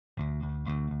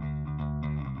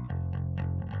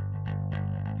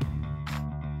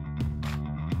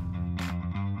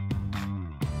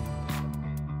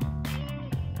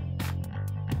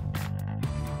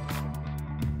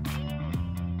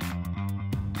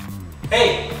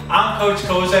Hey, I'm Coach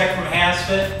Kozak from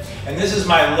HASfit, and this is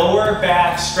my lower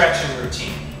back stretching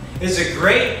routine. It's a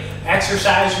great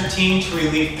exercise routine to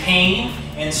relieve pain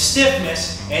and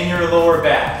stiffness in your lower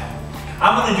back.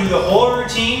 I'm going to do the whole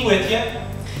routine with you,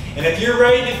 and if you're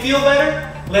ready to feel better,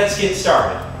 let's get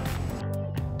started.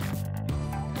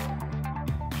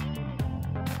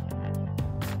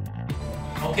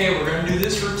 Okay, we're going to do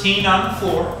this routine on the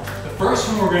floor. The first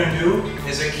one we're going to do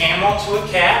is a camel to a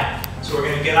cat. So we're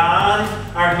going to get on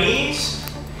our knees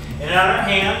and on our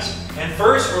hands. And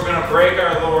first we're going to break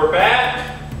our lower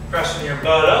back, pressing your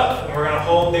butt up. And we're going to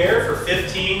hold there for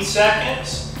 15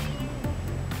 seconds.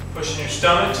 Pushing your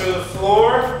stomach to the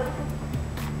floor.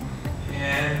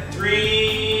 And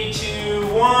 3, 2,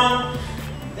 1.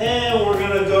 Then we're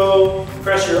going to go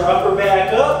press your upper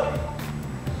back up.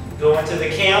 Go into the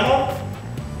camel.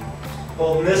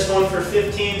 Holding this one for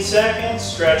 15 seconds,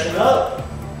 stretching up.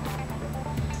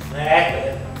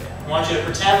 I want you to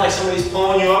pretend like somebody's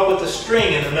pulling you up with a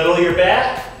string in the middle of your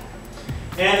back.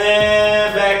 And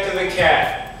then back to the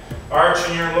cat.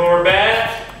 Arching your lower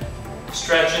back,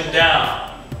 stretching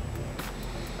down.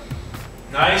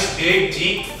 Nice, big,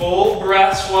 deep, full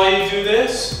breaths while you do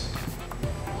this.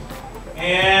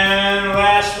 And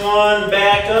last one,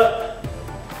 back up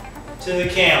to the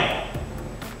camel.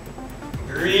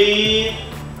 Breathe.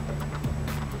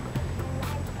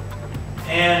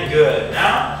 And good.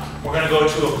 Now, we're going to go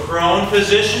to a prone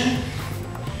position.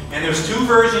 And there's two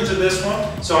versions of this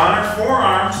one. So on our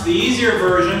forearms, the easier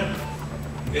version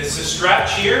is to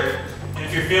stretch here. And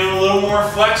if you're feeling a little more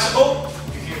flexible,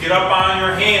 you can get up on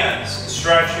your hands and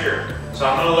stretch here. So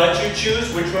I'm going to let you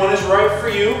choose which one is right for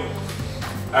you.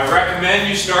 I recommend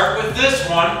you start with this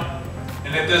one.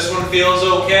 And if this one feels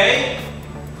okay,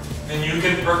 then you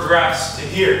can progress to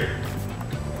here.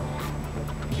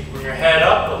 Keeping your head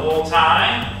up the whole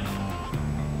time.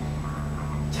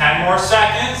 10 more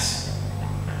seconds.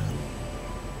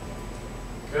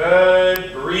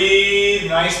 Good. Breathe.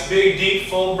 Nice, big, deep,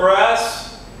 full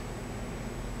breaths.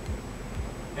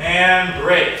 And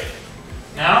break.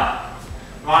 Now,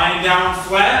 lying down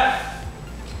flat.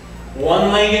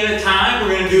 One leg at a time.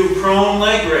 We're going to do prone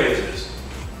leg raises.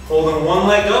 Holding one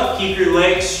leg up. Keep your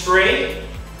legs straight.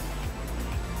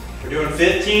 We're doing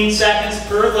 15 seconds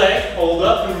per leg. Hold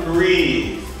up and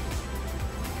breathe.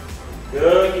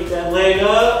 Good, keep that leg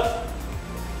up.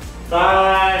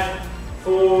 5,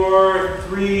 4,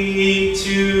 3,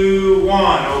 2,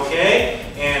 1. Okay,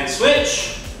 and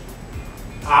switch.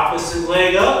 Opposite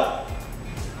leg up.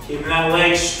 Keeping that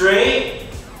leg straight.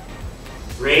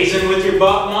 Raising with your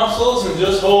butt muscles and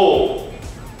just hold.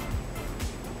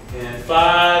 And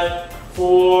 5,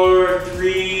 4,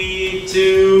 3,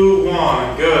 2,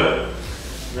 1. Good.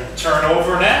 We're going to turn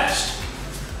over next.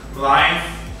 Lying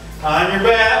on your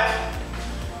back.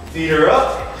 Feet are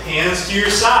up, hands to your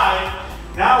side.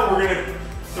 Now we're going to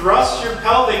thrust your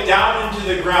pelvic down into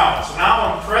the ground. So now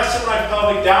I'm pressing my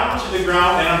pelvic down into the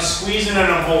ground and I'm squeezing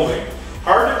and I'm holding.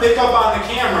 Hard to pick up on the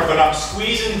camera, but I'm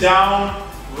squeezing down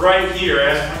right here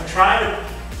as I'm trying to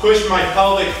push my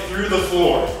pelvic through the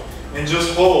floor. And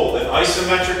just hold an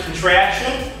isometric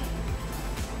contraction.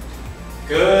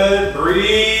 Good,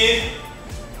 breathe.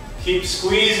 Keep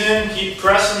squeezing, keep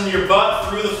pressing your butt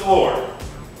through the floor.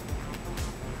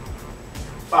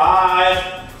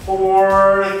 5,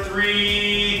 4,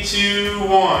 3, 2,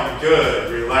 1.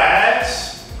 Good.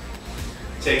 Relax.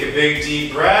 Take a big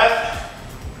deep breath.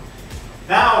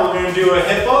 Now we're going to do a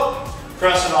hip up,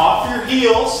 pressing off your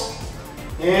heels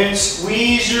and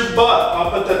squeeze your butt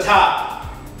up at the top.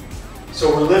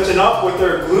 So we're lifting up with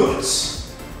our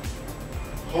glutes.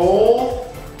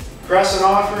 Hold, pressing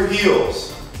off your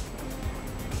heels.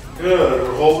 Good.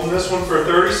 We're holding this one for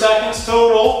 30 seconds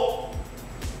total.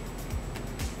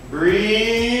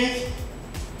 Breathe.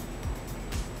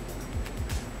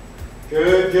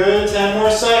 Good, good. 10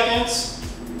 more seconds.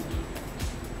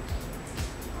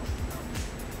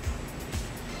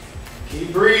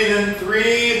 Keep breathing.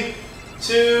 3,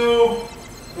 2,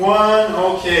 1.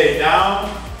 Okay, down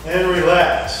and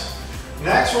relax.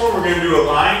 Next one, we're going to do a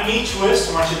lying knee twist.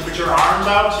 I want you to put your arms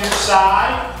out to your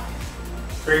side.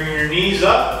 Bringing your knees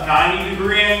up,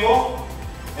 90-degree angle.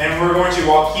 And we're going to,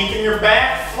 while keeping your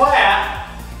back flat,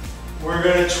 we're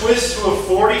going to twist to a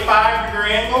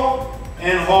 45-degree angle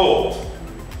and hold.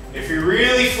 If you're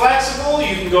really flexible,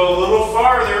 you can go a little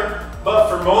farther, but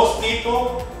for most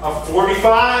people, a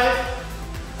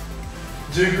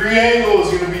 45-degree angle is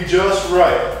going to be just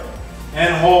right.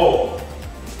 And hold.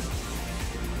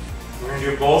 We're going to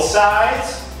do both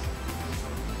sides.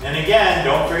 And again,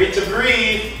 don't forget to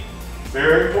breathe.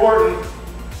 Very important.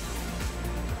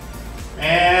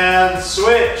 And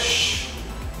switch.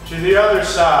 To the other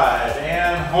side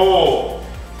and hold.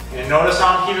 And notice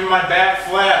how I'm keeping my back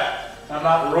flat. I'm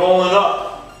not rolling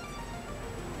up.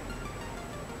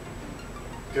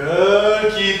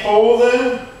 Good, keep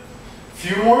holding. A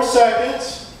few more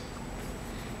seconds.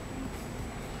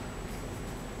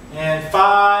 And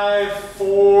 5,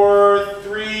 4,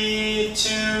 3,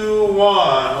 2,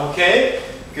 1. Okay,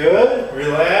 good,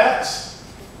 relax.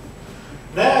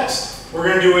 Next, we're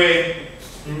gonna do a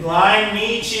line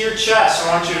knee to your chest.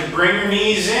 I want you to bring your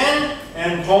knees in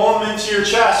and pull them into your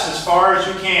chest as far as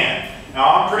you can.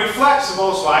 Now I'm pretty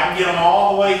flexible, so I can get them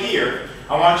all the way here.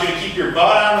 I want you to keep your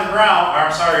butt on the ground, or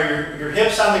I'm sorry, your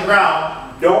hips on the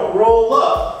ground. Don't roll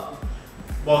up.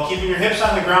 While keeping your hips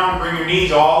on the ground, bring your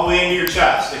knees all the way into your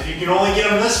chest. If you can only get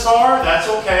them this far, that's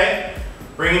okay.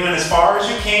 Bring them in as far as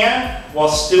you can while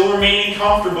still remaining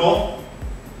comfortable.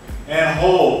 And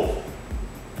hold.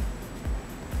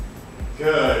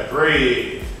 Good,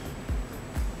 breathe.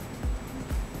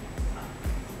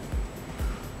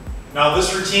 Now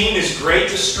this routine is great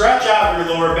to stretch out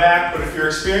your lower back, but if you're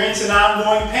experiencing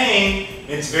ongoing pain,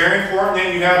 it's very important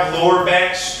that you have lower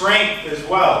back strength as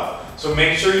well. So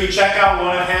make sure you check out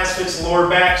one of HASfit's lower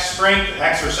back strength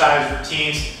exercise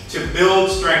routines to build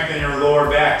strength in your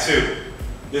lower back too.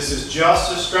 This is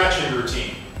just a stretching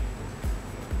routine.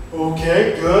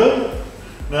 Okay, good.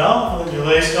 Now let your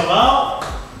legs come out.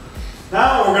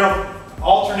 Now we're going to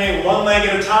alternate one leg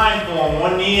at a time, pulling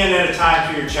one knee in at a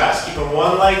time to your chest. Keeping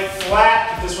one leg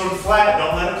flat, keep this one flat,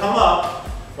 don't let it come up.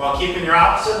 While keeping your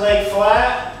opposite leg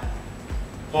flat,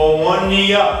 pull one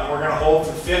knee up. We're going to hold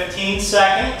for 15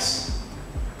 seconds.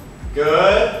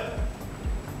 Good.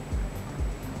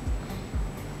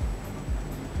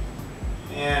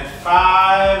 And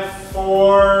 5,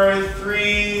 4,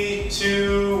 3,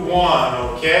 2, 1.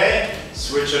 Okay,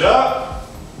 switch it up.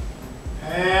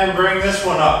 And bring this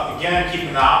one up. Again,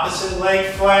 keeping the opposite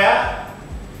leg flat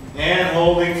and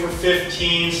holding for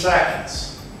 15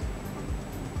 seconds.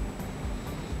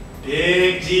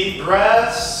 Big deep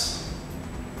breaths.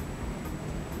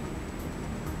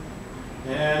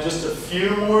 And just a few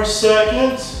more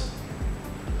seconds.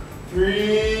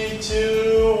 3,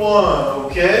 2, 1.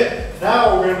 Okay.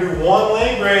 Now we're going to do one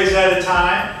leg raise at a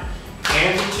time.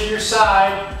 Hands to your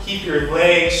side. Keep your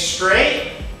legs straight.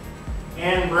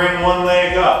 And bring one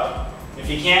leg up. If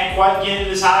you can't quite get it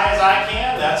as high as I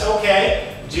can, that's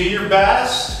okay. Do your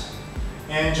best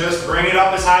and just bring it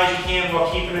up as high as you can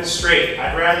while keeping it straight.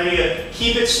 I'd rather you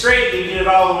keep it straight than get it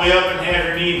all the way up and have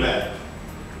your knee bent.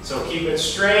 So keep it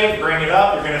straight, bring it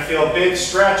up. You're going to feel a big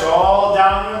stretch all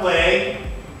down your leg.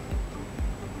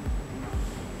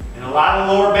 And a lot of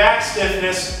lower back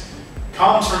stiffness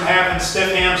comes from having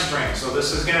stiff hamstrings. So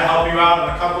this is going to help you out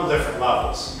on a couple different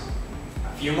levels.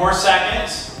 Few more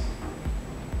seconds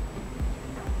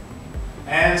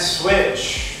and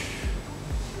switch.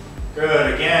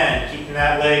 Good, again, keeping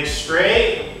that leg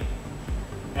straight,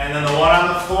 and then the one on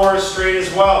the floor is straight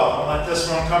as well. Don't let this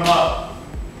one come up.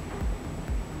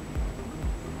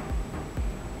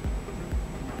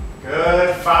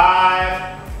 Good,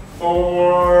 5,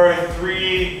 4,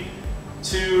 3,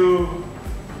 2,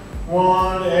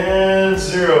 1, and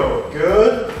 0.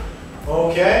 Good,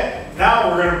 okay.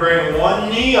 Now we're going to bring one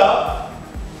knee up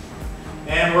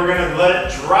and we're going to let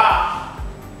it drop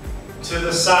to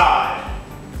the side.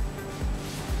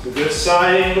 So good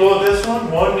side angle of this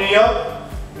one, one knee up,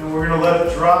 and we're going to let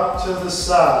it drop to the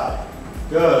side.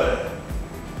 Good.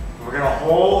 We're going to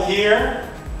hold here.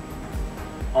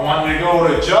 I want you to go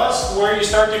to just where you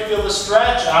start to feel the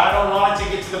stretch. I don't want it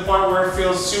to get to the point where it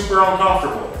feels super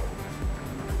uncomfortable.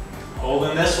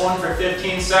 Holding this one for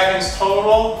 15 seconds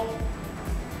total.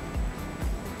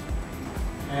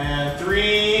 And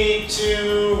 3,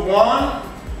 2, 1.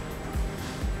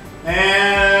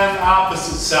 And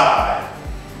opposite side.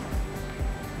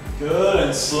 Good,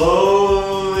 and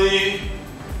slowly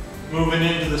moving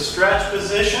into the stretch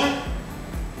position.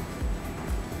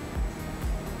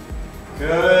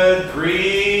 Good,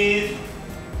 breathe.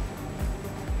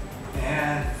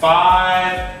 And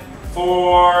 5,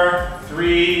 4,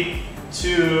 3,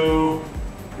 2,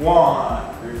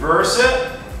 1. Reverse it.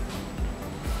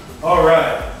 All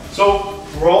right, so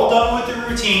we're all done with the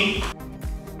routine.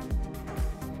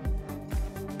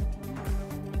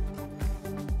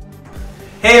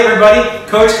 Hey everybody,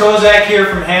 Coach Kozak here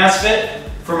from HASfit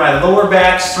for my lower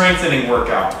back strengthening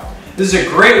workout. This is a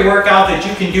great workout that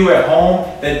you can do at home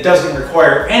that doesn't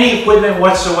require any equipment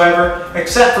whatsoever,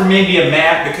 except for maybe a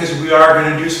mat, because we are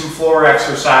going to do some floor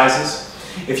exercises.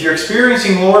 If you're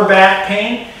experiencing lower back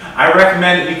pain, I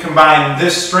recommend that you combine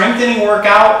this strengthening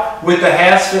workout with the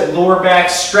HASfit lower back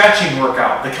stretching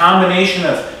workout. The combination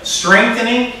of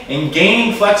strengthening and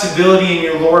gaining flexibility in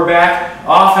your lower back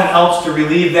often helps to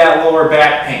relieve that lower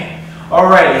back pain. All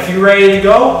right, if you're ready to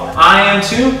go, I am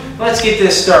too. Let's get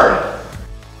this started.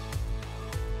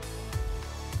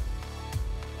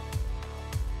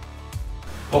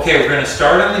 Okay, we're going to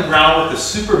start on the ground with the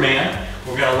Superman.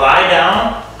 We're going to lie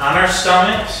down on our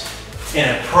stomachs in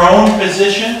a prone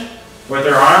position with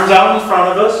our arms out in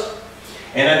front of us.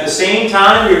 And at the same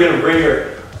time, you're going to bring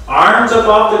your arms up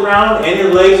off the ground and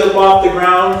your legs up off the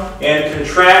ground and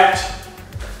contract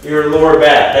your lower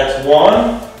back. That's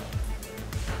 1,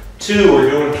 2, we're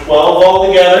doing 12 all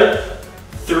together,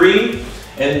 3,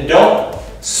 and don't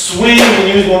swing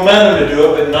and use momentum to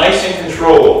do it, but nice and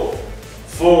controlled.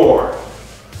 4,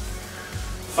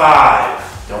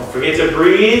 5, don't forget to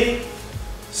breathe.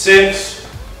 6,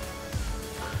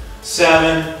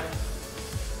 7,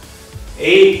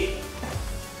 8,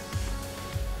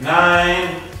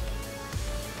 9,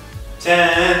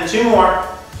 10, 2 more,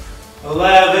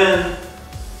 11,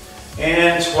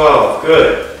 and 12.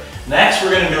 Good. Next,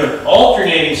 we're going to do an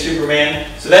alternating Superman.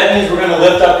 So that means we're going to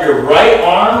lift up your right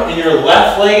arm and your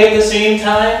left leg at the same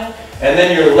time, and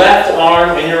then your left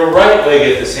arm and your right leg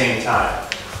at the same time.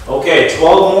 Okay,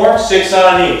 12 more, 6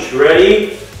 on each.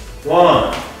 Ready?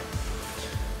 1,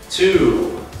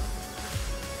 2,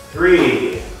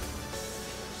 3,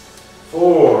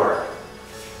 4,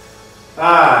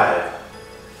 5,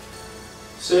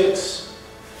 6,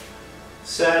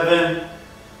 7,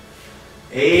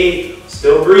 8,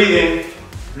 still breathing,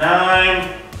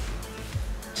 9,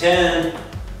 10,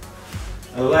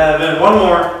 11, one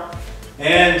more,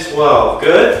 and 12.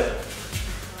 Good.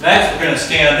 Next, we're going to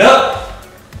stand up.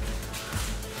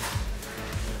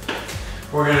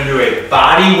 We're going to do a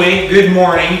body weight good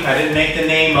morning. I didn't make the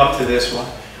name up to this one.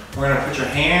 We're going to put your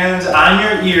hands on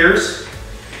your ears,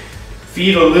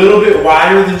 feet a little bit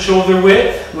wider than shoulder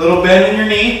width, a little bend in your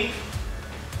knee,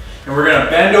 and we're going to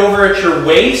bend over at your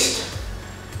waist,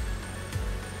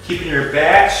 keeping your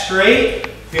back straight,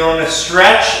 feeling a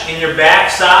stretch in your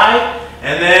back side,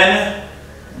 and then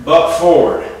butt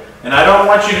forward. And I don't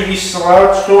want you to be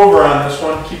slouched over on this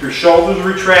one. Keep your shoulders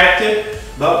retracted,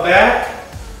 butt back,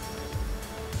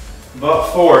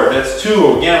 butt forward. That's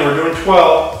 2. Again, we're doing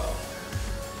 12.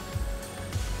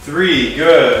 3,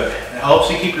 good. It helps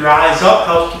you keep your eyes up,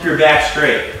 helps keep your back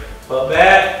straight. Butt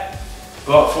back,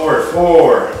 butt forward.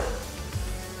 4,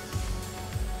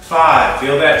 5,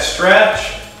 feel that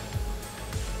stretch.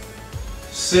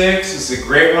 6, this is a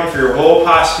great one for your whole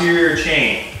posterior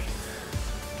chain.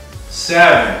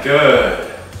 7,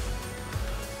 good.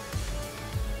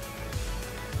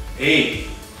 8,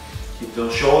 keep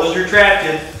those shoulders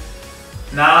retracted.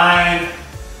 9,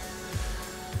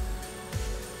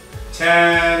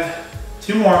 10,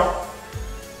 2 more,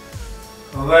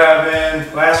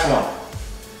 11, last one,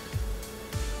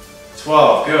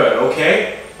 12, good.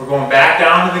 Okay, we're going back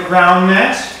down to the ground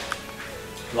next,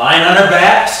 lying on our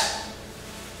backs,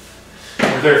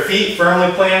 with our feet firmly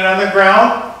planted on the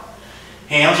ground,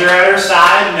 hands are at our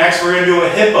side. Next we're going to do a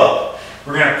hip up.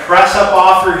 We're going to press up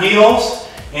off your heels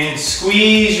and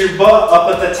squeeze your butt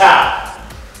up at the top.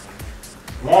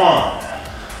 1,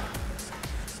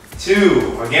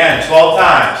 2, again, 12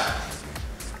 times.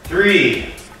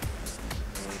 3,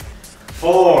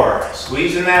 4,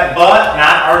 squeezing that butt,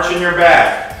 not arching your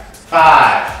back.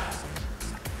 5,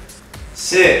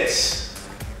 6,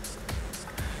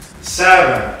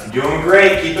 7, you're doing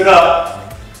great, keep it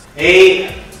up.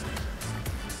 8,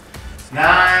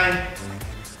 9,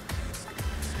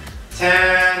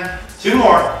 10, 2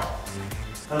 more,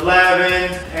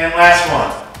 11, and last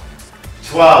one.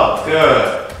 12,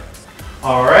 good.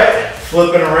 All right,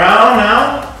 flipping around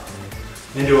now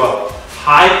into a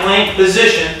high plank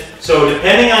position. So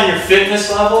depending on your fitness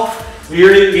level,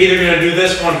 we're either going to do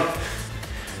this one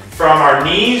from our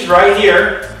knees right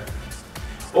here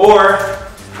or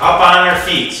up on our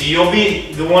feet. So you'll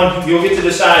be the one, you'll get to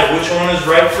decide which one is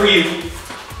right for you.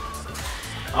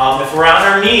 If we're on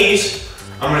our knees,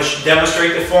 I'm going to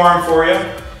demonstrate the form for you.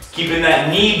 Keeping that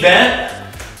knee bent,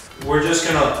 we're just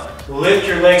going to lift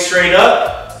your leg straight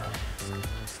up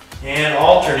and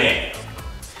alternate.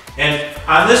 And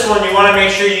on this one, you want to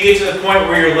make sure you get to the point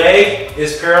where your leg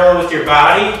is parallel with your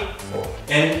body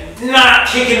and not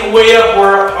kicking it way up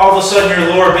where all of a sudden your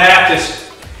lower back is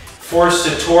forced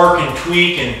to torque and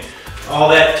tweak and all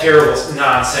that terrible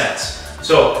nonsense.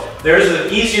 So there's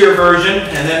the easier version,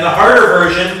 and then the harder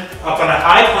version, up on a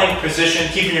high plank position,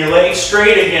 keeping your leg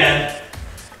straight again,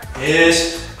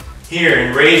 is here,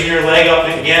 and raising your leg up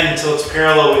again until it's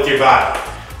parallel with your body.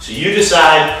 So you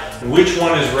decide and which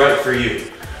one is right for you.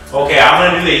 Okay,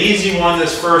 I'm going to do the easy one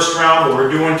this first round, but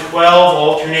we're doing 12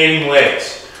 alternating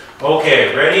legs.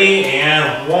 Okay, ready?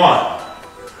 And 1,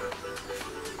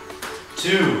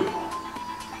 2,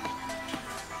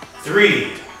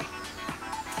 3,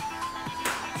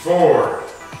 4,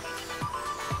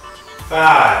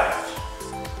 5,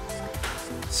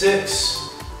 6,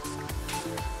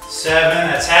 7,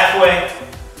 that's halfway,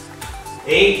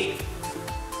 8,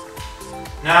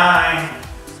 9,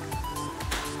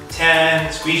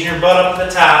 10, squeezing your butt up to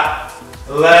the top,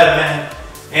 11,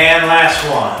 and last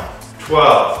one,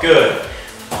 12, good.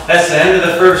 That's the end of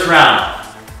the first round.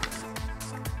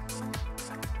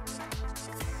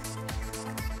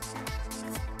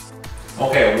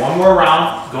 Okay, one more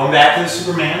round, going back to the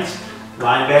Supermans.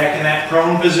 Lying back in that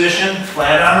prone position,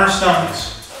 flat on our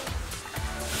stomachs.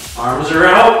 Arms are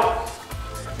out.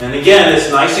 And again, it's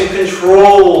nice and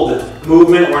controlled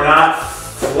movement. We're not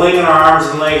flinging our arms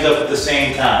and legs up at the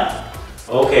same time.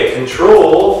 Okay,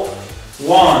 control.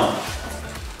 1,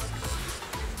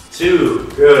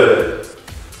 2, good.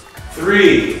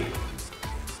 3,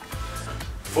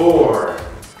 4,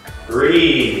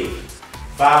 breathe.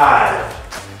 5,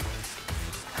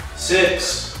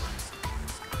 6,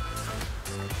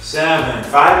 7,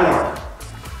 5 more.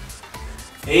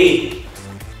 8,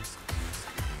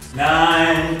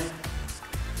 9,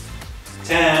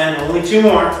 10, only 2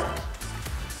 more.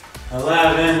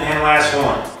 11, and last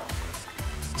one.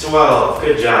 12,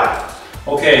 good job.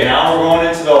 Okay, now we're going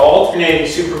into the alternating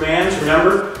Supermans.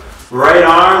 Remember, right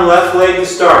arm, left leg to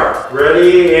start.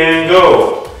 Ready, and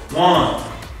go. 1,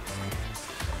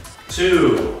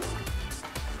 2,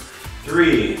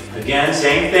 3. Again,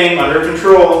 same thing, under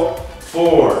control.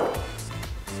 4,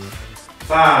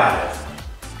 5,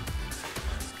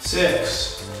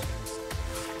 6,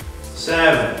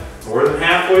 7, more than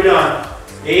halfway done.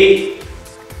 8,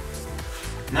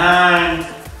 9,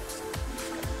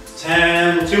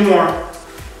 10, 2 more.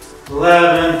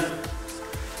 11,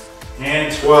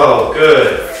 and 12,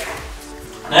 good.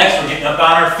 Next, we're getting up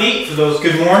on our feet for those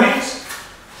good mornings.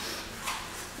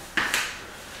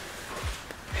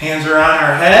 Hands are on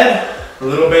our head, a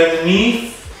little bend in the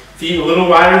knee, feet a little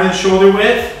wider than shoulder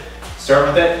width.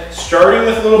 Starting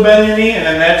with a little bend in your knee, and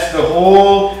then that's the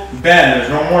whole bend. There's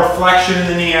no more flexion in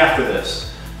the knee after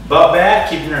this. Butt back,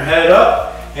 keeping your head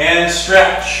up, and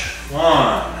stretch.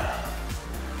 1,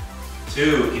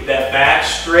 2, keep that back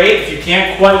straight. If you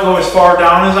can't quite go as far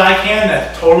down as I can,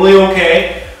 that's totally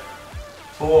okay.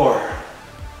 4,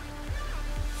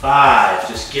 5,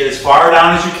 just get as far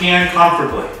down as you can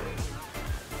comfortably.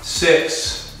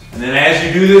 6, and then as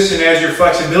you do this and as your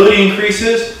flexibility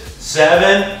increases,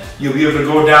 7, you'll be able to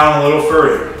go down a little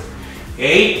further.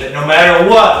 8, but no matter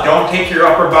what, don't take your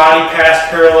upper body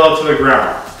past parallel to the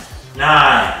ground.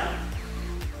 9,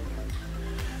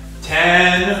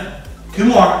 10, 2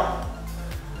 more.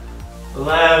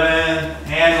 11,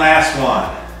 and last one.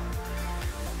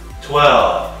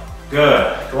 12,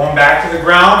 good. Going back to the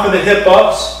ground for the hip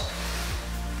ups.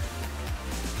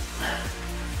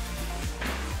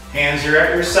 Hands are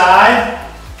at your side.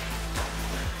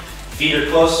 Feet are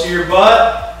close to your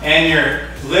butt, and you're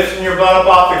lifting your butt up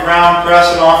off the ground,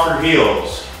 pressing off your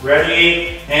heels.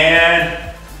 Ready,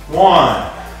 and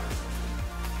 1,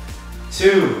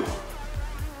 2,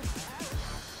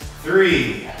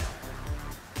 3,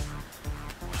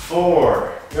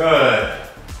 4, good.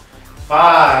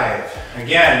 5,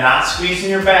 again, not squeezing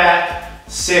your back.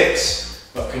 6,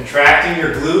 but contracting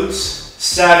your glutes.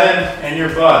 7, and your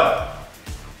butt.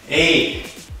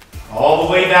 8, all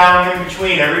the way down in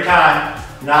between every time.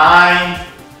 9,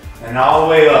 and all the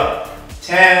way up.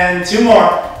 10, 2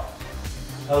 more.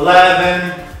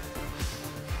 11,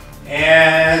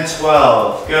 and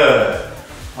 12, good.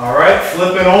 All right,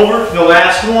 flipping over for the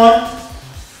last one.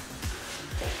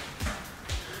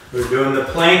 We're doing the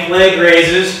plank leg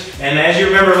raises, and as you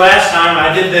remember last time,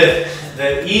 I did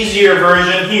the easier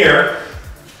version here.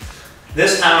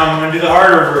 This time I'm going to do the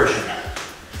harder version.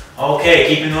 Okay,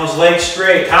 keeping those legs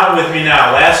straight. Count with me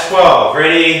now. Last 12.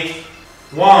 Ready?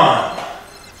 1,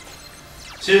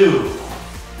 2,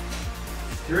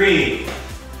 3,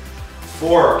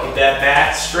 4. Keep that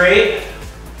back straight.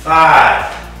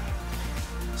 5,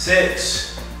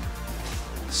 6,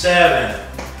 7,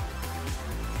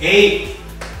 8,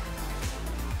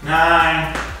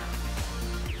 9,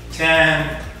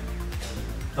 10,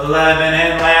 11,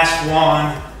 and last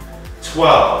one,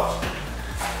 12.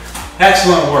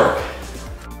 Excellent work.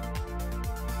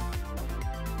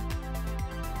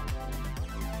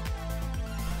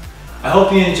 I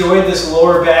hope you enjoyed this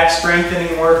lower back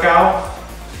strengthening workout.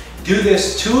 Do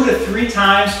this 2 to 3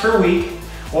 times per week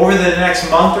over the next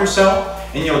month or so,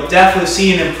 and you'll definitely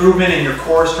see an improvement in your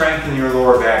core strength and your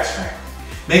lower back strength.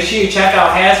 Make sure you check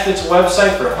out HASfit's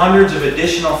website for hundreds of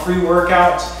additional free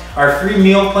workouts, our free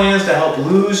meal plans to help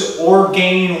lose or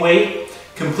gain weight,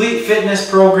 complete fitness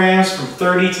programs from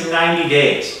 30 to 90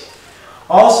 days.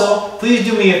 Also, please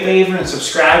do me a favor and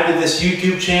subscribe to this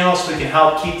YouTube channel so we can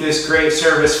help keep this great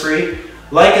service free.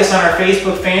 Like us on our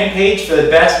Facebook fan page for the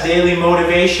best daily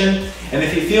motivation. And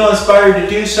if you feel inspired to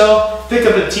do so, pick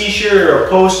up a t-shirt or a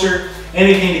poster,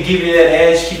 anything to give you that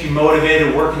edge, keep you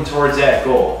motivated working towards that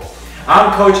goal.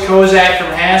 I'm Coach Kozak from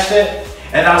HASfit,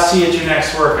 and I'll see you at your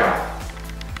next workout.